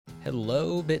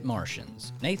Hello,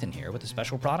 Bitmartians. Nathan here with a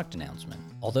special product announcement.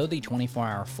 Although the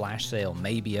 24-hour flash sale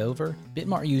may be over,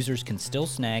 Bitmart users can still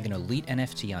snag an elite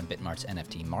NFT on Bitmart's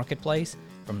NFT marketplace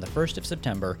from the 1st of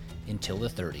September until the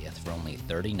 30th for only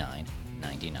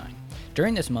 $39.99.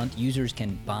 During this month, users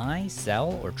can buy,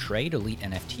 sell, or trade elite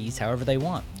NFTs however they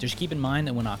want. Just keep in mind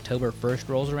that when October 1st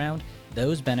rolls around,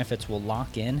 those benefits will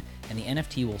lock in and the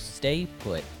NFT will stay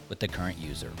put with the current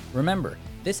user. Remember,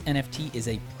 this NFT is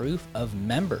a proof of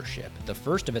membership, the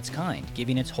first of its kind,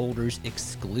 giving its holders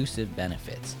exclusive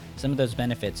benefits. Some of those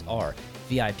benefits are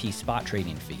VIP spot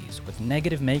trading fees with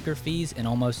negative maker fees and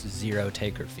almost zero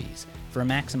taker fees for a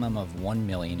maximum of 1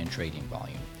 million in trading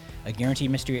volume. A guaranteed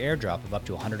mystery airdrop of up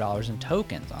to $100 in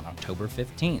tokens on October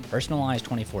 15th, personalized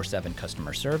 24/7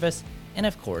 customer service, and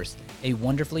of course, a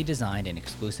wonderfully designed and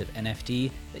exclusive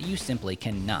NFT that you simply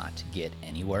cannot get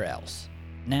anywhere else.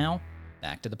 Now,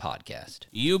 back to the podcast.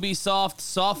 Ubisoft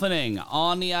softening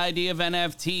on the idea of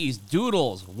NFTs.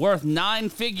 Doodles, worth 9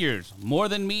 figures, more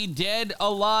than me dead,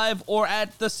 alive, or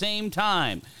at the same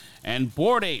time. And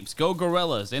Bored Apes go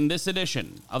gorillas in this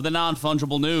edition of the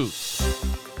Non-Fungible News.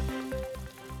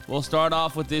 We'll start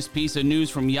off with this piece of news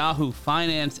from Yahoo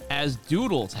Finance as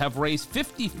Doodles have raised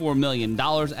 $54 million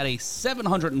at a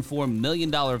 $704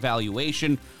 million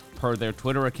valuation per their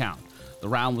Twitter account. The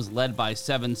round was led by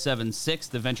 776,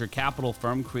 the venture capital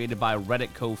firm created by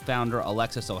Reddit co-founder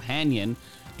Alexis Ohanian.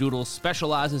 Doodles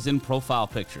specializes in profile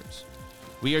pictures.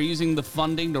 We are using the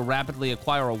funding to rapidly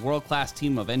acquire a world-class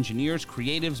team of engineers,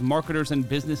 creatives, marketers, and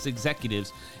business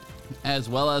executives, as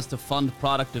well as to fund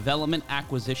product development,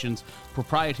 acquisitions,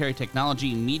 proprietary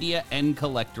technology, media, and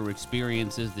collector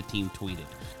experiences, the team tweeted.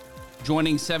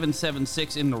 Joining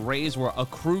 776 in the raise were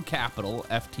Accrue Capital,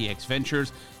 FTX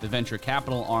Ventures, the venture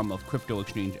capital arm of crypto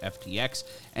exchange FTX,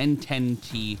 and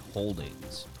 10T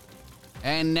Holdings.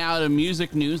 And now to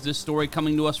music news, this story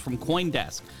coming to us from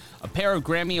CoinDesk. A pair of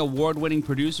Grammy Award-winning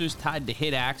producers tied to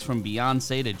hit acts from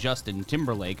Beyoncé to Justin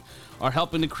Timberlake are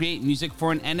helping to create music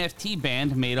for an NFT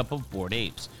band made up of Bored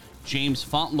Apes. James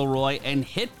Fauntleroy and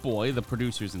Hit Boy, the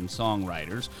producers and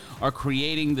songwriters, are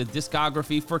creating the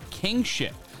discography for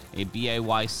Kingship, a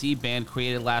BAYC band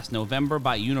created last November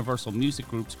by Universal Music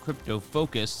Group's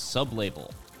crypto-focused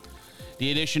sublabel. The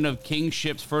addition of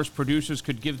Kingship's first producers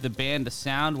could give the band a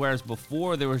sound, whereas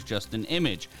before there was just an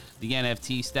image, the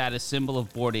NFT status symbol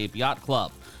of Bored Ape Yacht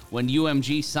Club. When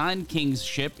UMG signed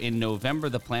Kingship in November,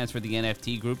 the plans for the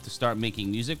NFT group to start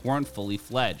making music weren't fully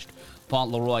fledged.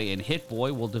 Fauntleroy and Hit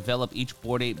Boy will develop each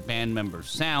Bored Ape band member's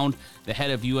sound. The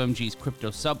head of UMG's crypto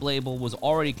sublabel was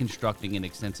already constructing an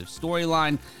extensive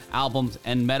storyline, albums,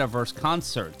 and metaverse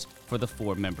concerts for the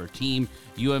 4-member team.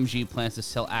 UMG plans to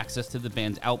sell access to the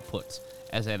band's outputs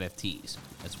as NFTs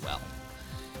as well.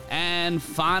 And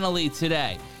finally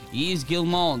today, Yves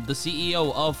Guillemot, the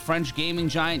CEO of French gaming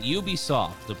giant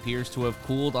Ubisoft, appears to have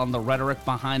cooled on the rhetoric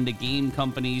behind the game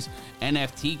company's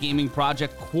NFT gaming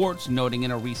project Quartz, noting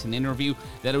in a recent interview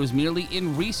that it was merely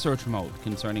in research mode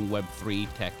concerning Web3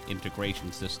 tech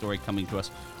integrations. This story coming to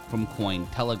us from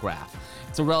Cointelegraph.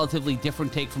 It's a relatively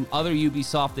different take from other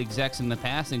Ubisoft execs in the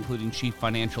past, including Chief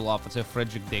Financial Officer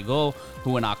Frédéric Degault,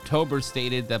 who in October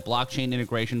stated that blockchain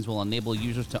integrations will enable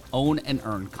users to own and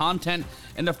earn content,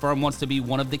 and the firm wants to be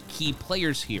one of the key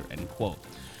players here, end quote.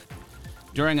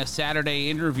 During a Saturday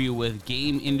interview with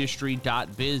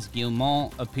GameIndustry.biz,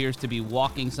 Guillemot appears to be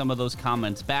walking some of those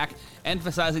comments back,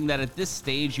 emphasizing that at this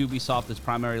stage, Ubisoft is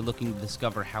primarily looking to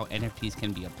discover how NFTs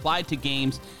can be applied to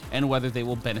games and whether they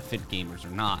will benefit gamers or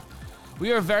not.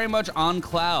 We are very much on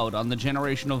cloud on the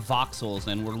generation of voxels,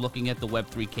 and we're looking at the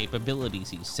Web3 capabilities,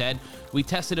 he said. We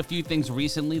tested a few things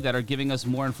recently that are giving us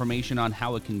more information on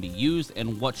how it can be used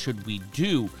and what should we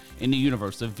do in the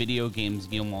universe of video games,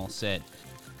 Guillemot said.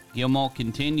 Guillemot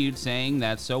continued saying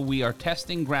that, so we are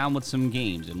testing ground with some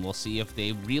games, and we'll see if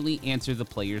they really answer the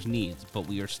players' needs, but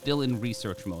we are still in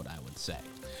research mode, I would say.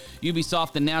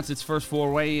 Ubisoft announced its first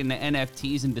foray into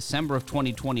NFTs in December of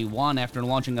 2021 after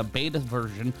launching a beta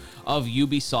version of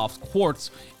Ubisoft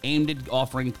Quartz aimed at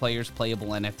offering players playable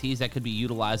NFTs that could be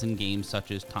utilized in games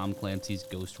such as Tom Clancy's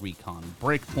Ghost Recon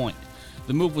Breakpoint.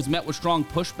 The move was met with strong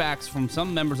pushbacks from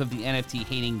some members of the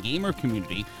NFT-hating gamer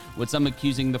community, with some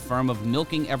accusing the firm of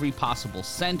milking every possible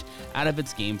cent out of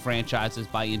its game franchises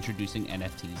by introducing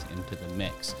NFTs into the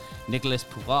mix. Nicolas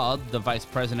Pouraud, the vice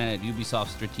president at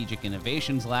Ubisoft's Strategic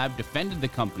Innovations Lab, defended the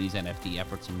company's NFT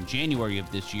efforts in January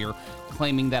of this year,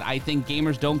 claiming that I think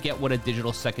gamers don't get what a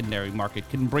digital secondary market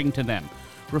can bring to them.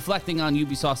 Reflecting on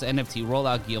Ubisoft's NFT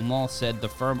rollout, Guillemot said the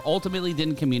firm ultimately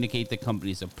didn't communicate the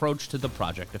company's approach to the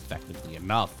project effectively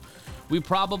enough. We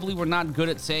probably were not good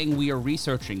at saying we are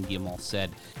researching, Gimel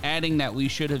said, adding that we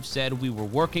should have said we were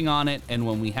working on it, and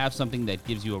when we have something that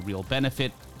gives you a real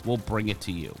benefit, we'll bring it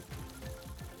to you.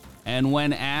 And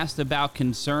when asked about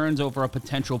concerns over a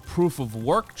potential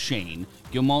proof-of-work chain,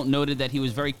 Guillemot noted that he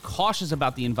was very cautious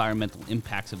about the environmental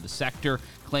impacts of the sector,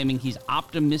 claiming he's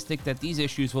optimistic that these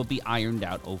issues will be ironed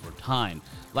out over time.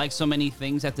 Like so many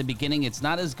things at the beginning, it's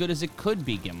not as good as it could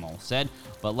be, Guillemot said,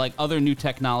 but like other new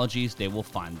technologies, they will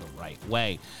find the right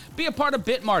way. Be a part of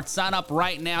Bitmart. Sign up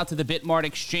right now to the Bitmart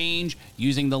Exchange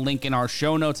using the link in our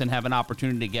show notes and have an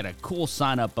opportunity to get a cool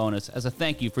sign-up bonus as a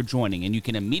thank you for joining. And you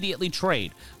can immediately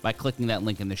trade by clicking that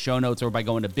link in the show notes or by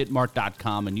going to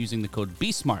bitmart.com and using the code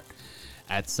BSMART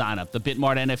at sign up. The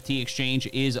Bitmart NFT exchange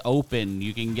is open.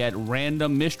 You can get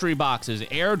random mystery boxes,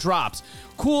 airdrops,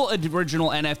 cool original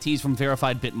NFTs from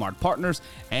verified Bitmart partners,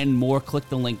 and more. Click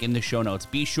the link in the show notes.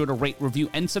 Be sure to rate, review,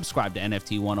 and subscribe to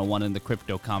NFT 101 in the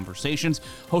Crypto Conversations,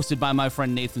 hosted by my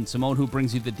friend Nathan Simone, who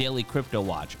brings you the daily Crypto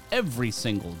Watch every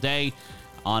single day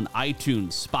on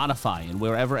iTunes, Spotify, and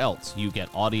wherever else you get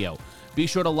audio. Be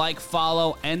sure to like,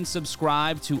 follow, and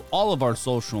subscribe to all of our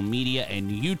social media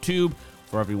and YouTube.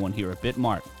 For everyone here at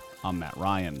Bitmart, I'm Matt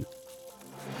Ryan.